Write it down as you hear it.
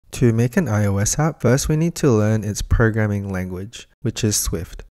To make an iOS app, first we need to learn its programming language, which is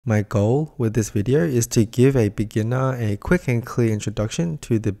Swift. My goal with this video is to give a beginner a quick and clear introduction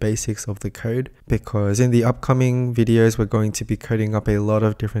to the basics of the code, because in the upcoming videos we're going to be coding up a lot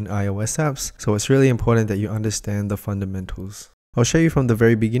of different iOS apps, so it's really important that you understand the fundamentals. I'll show you from the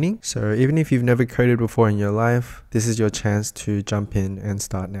very beginning, so even if you've never coded before in your life, this is your chance to jump in and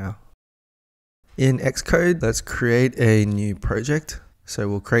start now. In Xcode, let's create a new project. So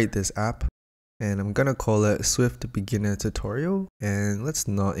we'll create this app and I'm going to call it Swift Beginner Tutorial, and let's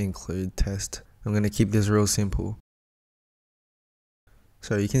not include test. I'm going to keep this real simple.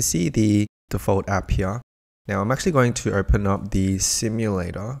 So you can see the default app here. Now I'm actually going to open up the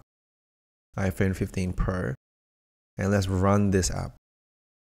simulator, iPhone 15 Pro, and let's run this app.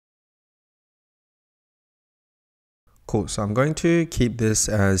 Cool, so I'm going to keep this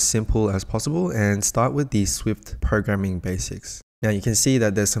as simple as possible and start with the Swift programming basics. Now you can see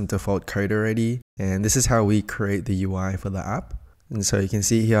that there's some default code already, and this is how we create the UI for the app. And so you can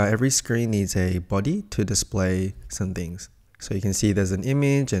see here, every screen needs a body to display some things. So you can see there's an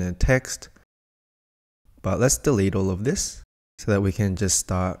image and a text, but let's delete all of this so that we can just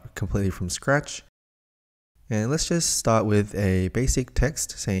start completely from scratch. And let's just start with a basic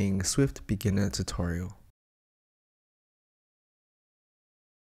text saying Swift Beginner Tutorial.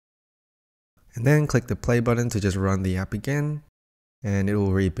 And then click the play button to just run the app again, and it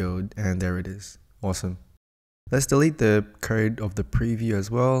will rebuild, and there it is. Awesome. Let's delete the code of the preview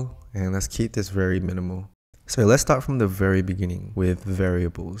as well, and let's keep this very minimal. So let's start from the very beginning with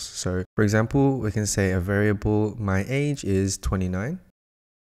variables. So for example, we can say a variable, my age is 29.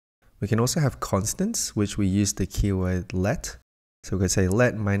 We can also have constants, which we use the keyword let. So we could say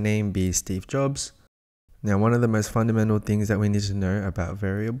let my name be Steve Jobs. Now, one of the most fundamental things that we need to know about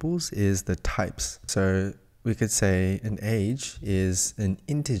variables is the types. So we could say an age is an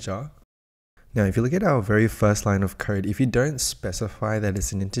integer. Now, if you look at our very first line of code, if you don't specify that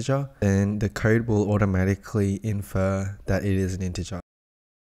it's an integer, then the code will automatically infer that it is an integer.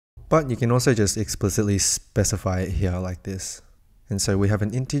 But you can also just explicitly specify it here like this. And so we have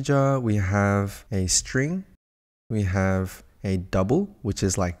an integer, we have a string, we have a double, which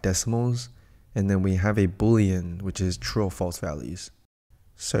is like decimals, and then we have a boolean, which is true or false values.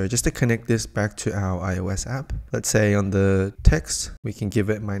 So just to connect this back to our iOS app, let's say on the text, we can give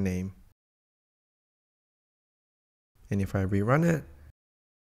it my name. And if I rerun it,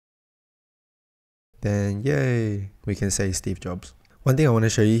 then yay, we can say Steve Jobs. One thing I want to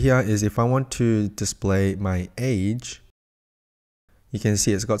show you here is if I want to display my age, you can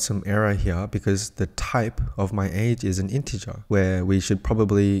see it's got some error here because the type of my age is an integer, where we should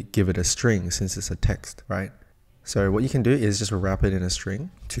probably give it a string since it's a text, right? So what you can do is just wrap it in a string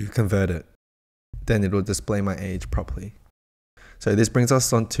to convert it. Then it will display my age properly. So this brings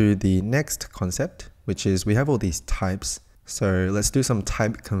us on to the next concept, which is we have all these types. So let's do some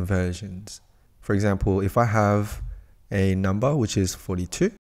type conversions. For example, if I have a number which is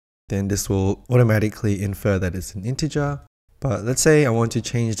 42, then this will automatically infer that it's an integer. But let's say I want to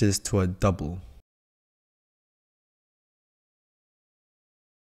change this to a double,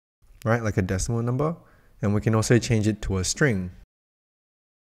 right? Like a decimal number. And we can also change it to a string.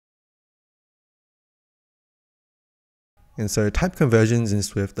 And so type conversions in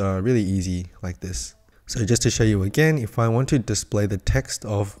Swift are really easy like this. So just to show you again, if I want to display the text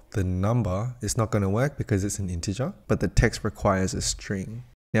of the number, it's not going to work because it's an integer, but the text requires a string.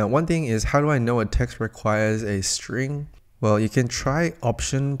 Now, one thing is, how do I know a text requires a string? Well, you can try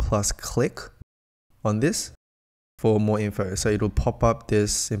option plus click on this for more info. So it'll pop up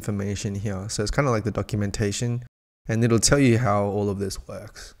this information here. So it's kind of like the documentation, and it'll tell you how all of this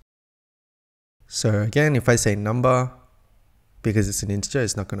works. So again, if I say number, because it's an integer,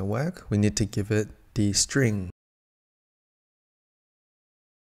 it's not going to work. We need to give it the string.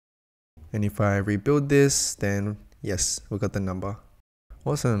 And if I rebuild this, then yes, we got the number.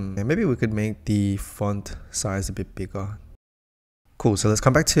 Awesome. And maybe we could make the font size a bit bigger. Cool, so let's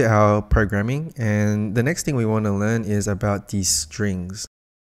come back to our programming, and the next thing we want to learn is about these strings.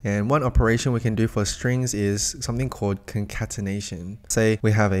 And one operation we can do for strings is something called concatenation. Say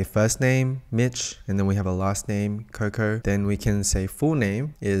we have a first name, Mitch, and then we have a last name, Coco. Then we can say full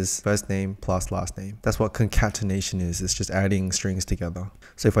name is first name plus last name. That's what concatenation is. It's just adding strings together.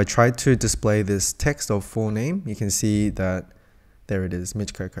 So if I try to display this text of full name, you can see that there it is,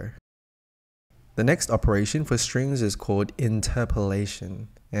 Mitch Coco. The next operation for strings is called interpolation.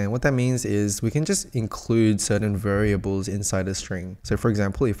 And what that means is we can just include certain variables inside a string. So for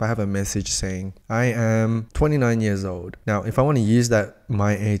example, if I have a message saying, I am 29 years old. Now, if I want to use that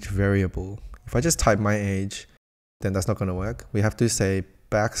my age variable, if I just type my age, then that's not going to work. We have to say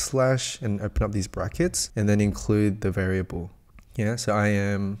backslash and open up these brackets and then include the variable. Yeah, so I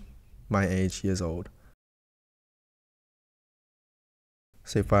am my age years old.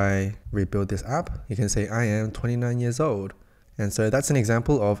 So if I rebuild this app, you can say I am 29 years old. And so that's an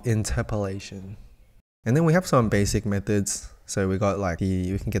example of interpolation. And then we have some basic methods. So we got like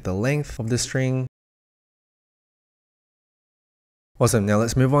we can get the length of the string. Awesome, now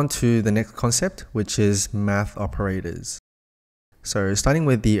let's move on to the next concept, which is math operators. So starting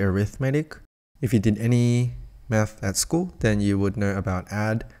with the arithmetic, if you did any math at school, then you would know about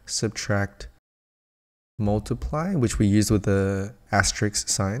add, subtract, multiply, which we use with the asterisk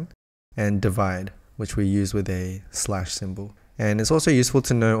sign, and divide, which we use with a slash symbol. And it's also useful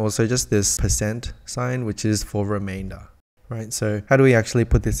to know also just this percent sign, which is for remainder, right? So how do we actually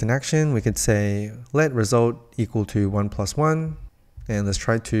put this in action? We could say let result equal to 1 plus 1, and let's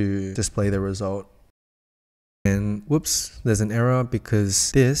try to display the result. And whoops, there's an error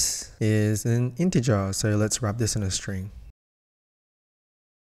because this is an integer. So let's wrap this in a string.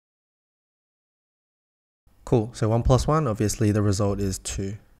 Cool, so 1 plus 1, obviously the result is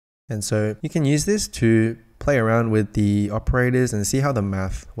 2. And so you can use this to play around with the operators and see how the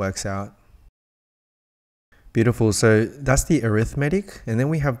math works out. Beautiful, so that's the arithmetic, and then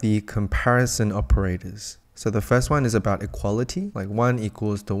we have the comparison operators. So the first one is about equality, like 1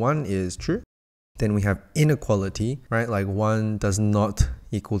 equals to 1 is true. Then we have inequality, right? Like 1 does not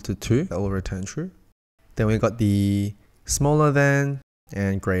equal to 2, that will return true. Then we got the smaller than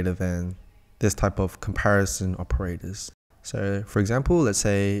and greater than, this type of comparison operators. So for example, let's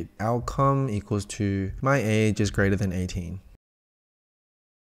say outcome equals to my age is greater than 18.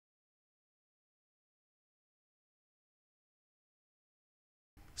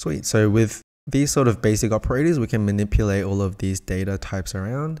 Sweet, so with these sort of basic operators, we can manipulate all of these data types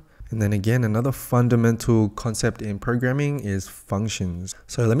around. And then again, another fundamental concept in programming is functions.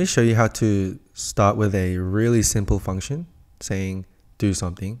 So let me show you how to start with a really simple function saying do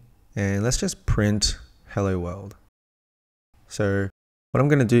something. And let's just print hello world. So what I'm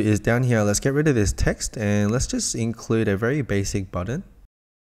going to do is down here, let's get rid of this text and let's just include a very basic button.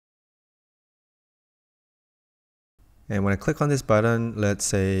 And when I click on this button, let's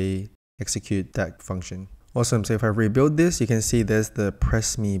say execute that function. Awesome, so if I rebuild this, you can see there's the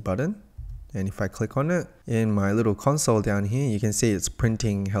press me button. And if I click on it, in my little console down here, you can see it's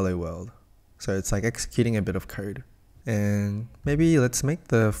printing hello world. So it's like executing a bit of code. And maybe let's make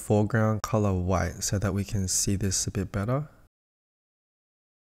the foreground color white so that we can see this a bit better.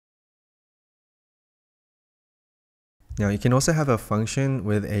 Now you can also have a function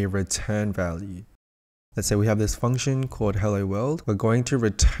with a return value. Let's say we have this function called hello world. We're going to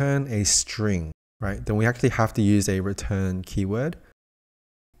return a string, right? Then we actually have to use a return keyword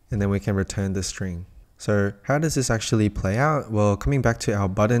and then we can return the string. So how does this actually play out? Well, coming back to our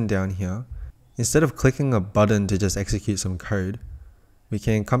button down here, instead of clicking a button to just execute some code, we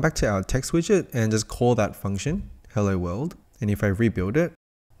can come back to our text widget and just call that function hello world. And if I rebuild it,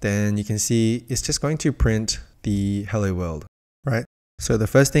 then you can see it's just going to print the hello world, right? So the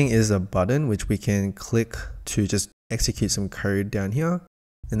first thing is a button, which we can click to just execute some code down here.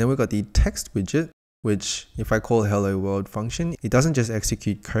 And then we've got the text widget, which if I call hello world function, it doesn't just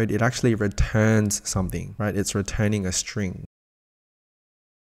execute code, it actually returns something, right? It's returning a string.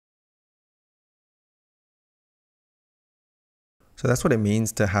 So that's what it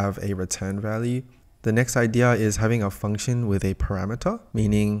means to have a return value. The next idea is having a function with a parameter,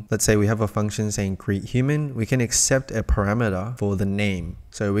 meaning let's say we have a function saying greet human, we can accept a parameter for the name.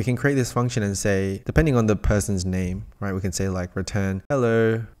 So we can create this function and say, depending on the person's name, right? We can say like return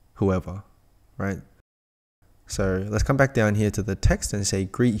hello whoever, right? So let's come back down here to the text and say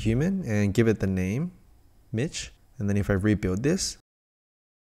greet human and give it the name, Mitch. And then if I rebuild this,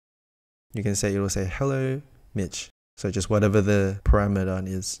 you can say, it will say hello Mitch. So just whatever the parameter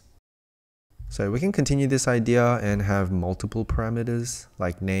is. So we can continue this idea and have multiple parameters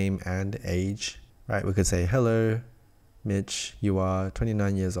like name and age, right? We could say, hello, Mitch, you are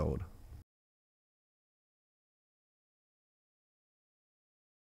 29 years old.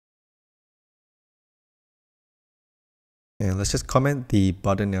 And let's just comment the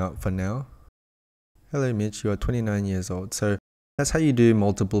button out for now. Hello, Mitch, you are 29 years old. So that's how you do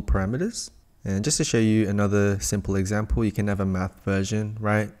multiple parameters. And just to show you another simple example, you can have a math version,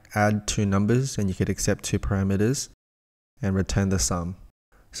 right? Add two numbers and you could accept two parameters and return the sum.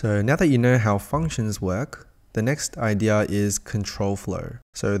 So now that you know how functions work, the next idea is control flow.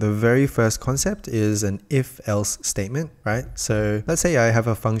 So the very first concept is an if-else statement, right? So let's say I have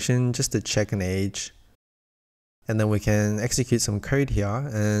a function just to check an age, and then we can execute some code here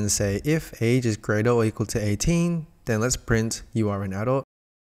and say if age is greater or equal to 18, then let's print you are an adult.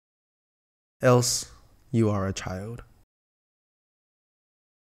 else you are a child.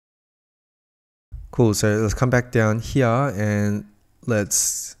 Cool, so let's come back down here and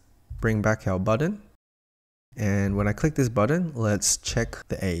let's bring back our button. And when I click this button, let's check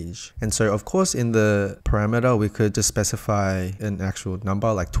the age. And so of course in the parameter, we could just specify an actual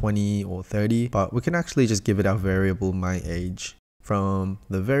number like 20 or 30, but we can actually just give it our variable my age from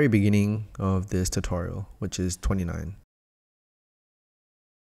the very beginning of this tutorial, which is 29.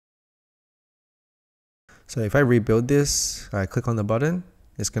 So if I rebuild this, I click on the button,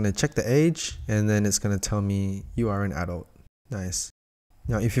 it's going to check the age, and then it's going to tell me you are an adult. Nice.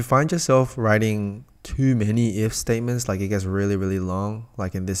 Now, if you find yourself writing too many if statements, like it gets really, really long,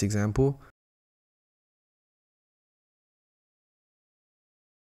 like in this example,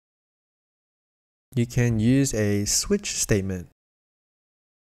 you can use a switch statement.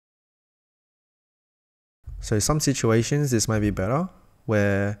 So some situations, this might be better,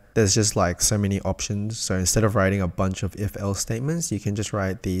 where there's just like so many options. So instead of writing a bunch of if-else statements, you can just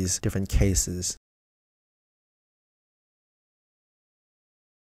write these different cases.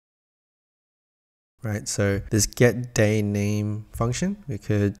 Right, so this get day name function, we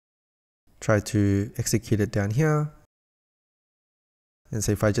could try to execute it down here. And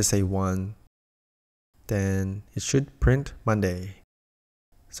so if I just say 1, then it should print Monday.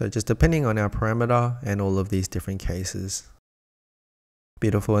 So just depending on our parameter and all of these different cases.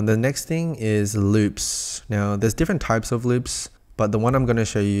 Beautiful. And the next thing is loops. Now there's different types of loops, but the one I'm going to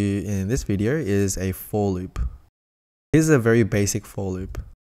show you in this video is a for loop. Here's a very basic for loop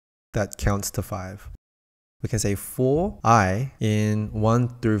that counts to 5. We can say for I in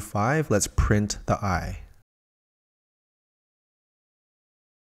 1 through 5, let's print the I.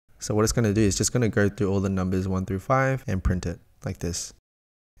 So what it's going to do is just going to go through all the numbers 1 through 5 and print it like this.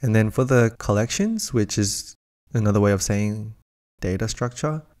 And then for the collections, which is another way of saying data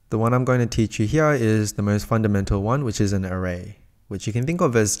structure, the one I'm going to teach you here is the most fundamental one, which is an array, which you can think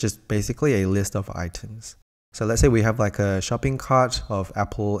of as just basically a list of items. So let's say we have like a shopping cart of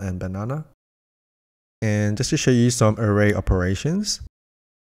apple and banana. And just to show you some array operations,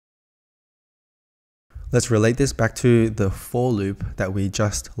 let's relate this back to the for loop that we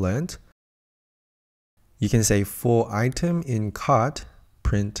just learned. You can say for item in cart,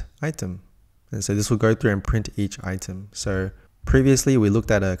 print item. And so this will go through and print each item. So previously we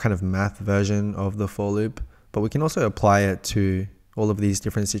looked at a kind of math version of the for loop, but we can also apply it to all of these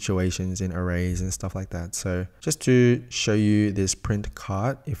different situations in arrays and stuff like that. So just to show you this print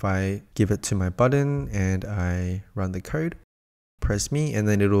cart, if I give it to my button and I run the code, press me, and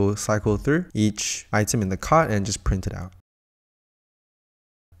then it'll cycle through each item in the cart and just print it out.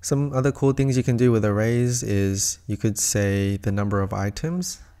 Some other cool things you can do with arrays is you could say the number of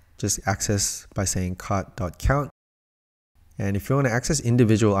items, just access by saying cart.count. And if you want to access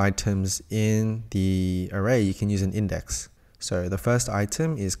individual items in the array, you can use an index. So the first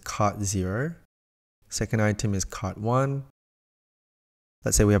item is cart 0, second item is cart 1.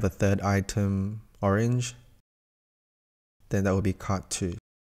 Let's say we have a third item, orange, then that would be cart 2.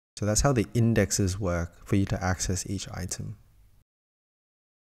 So that's how the indexes work for you to access each item.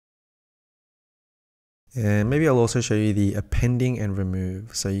 And maybe I'll also show you the appending and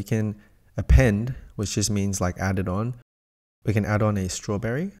remove. So you can append, which just means like add it on. We can add on a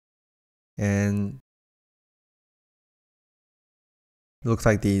strawberry, and it looks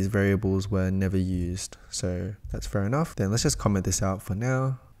like these variables were never used, so that's fair enough. Then let's just comment this out for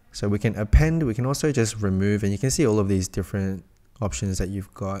now. So we can append, we can also just remove, and you can see all of these different options that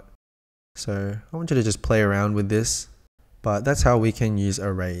you've got. So I want you to just play around with this, but that's how we can use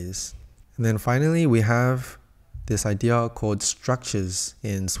arrays. And then finally, we have this idea called structures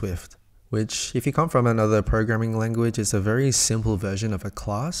in Swift, which if you come from another programming language, it's a very simple version of a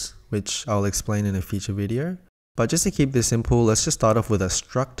class, which I'll explain in a future video. But just to keep this simple, let's just start off with a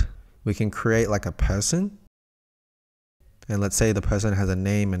struct. We can create like a person. And let's say the person has a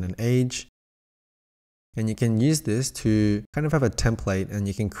name and an age. And you can use this to kind of have a template, and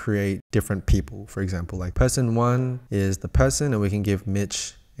you can create different people. For example, like person 1 is the person, and we can give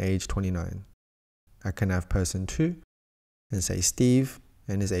Mitch age 29. I can have person 2 and say Steve,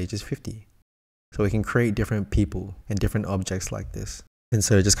 and his age is 50. So we can create different people and different objects like this. And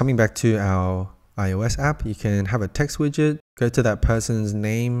so just coming back to our iOS app, you can have a text widget, go to that person's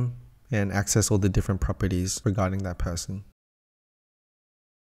name, and access all the different properties regarding that person.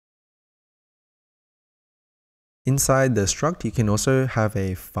 Inside the struct, you can also have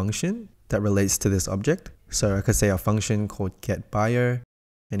a function that relates to this object. So I could say a function called getBio,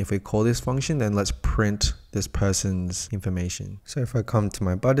 and if we call this function, then let's print this person's information. So if I come to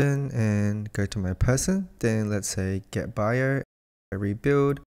my button and go to my person, then let's say getBio, I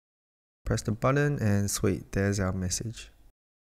rebuild, press the button and sweet, there's our message.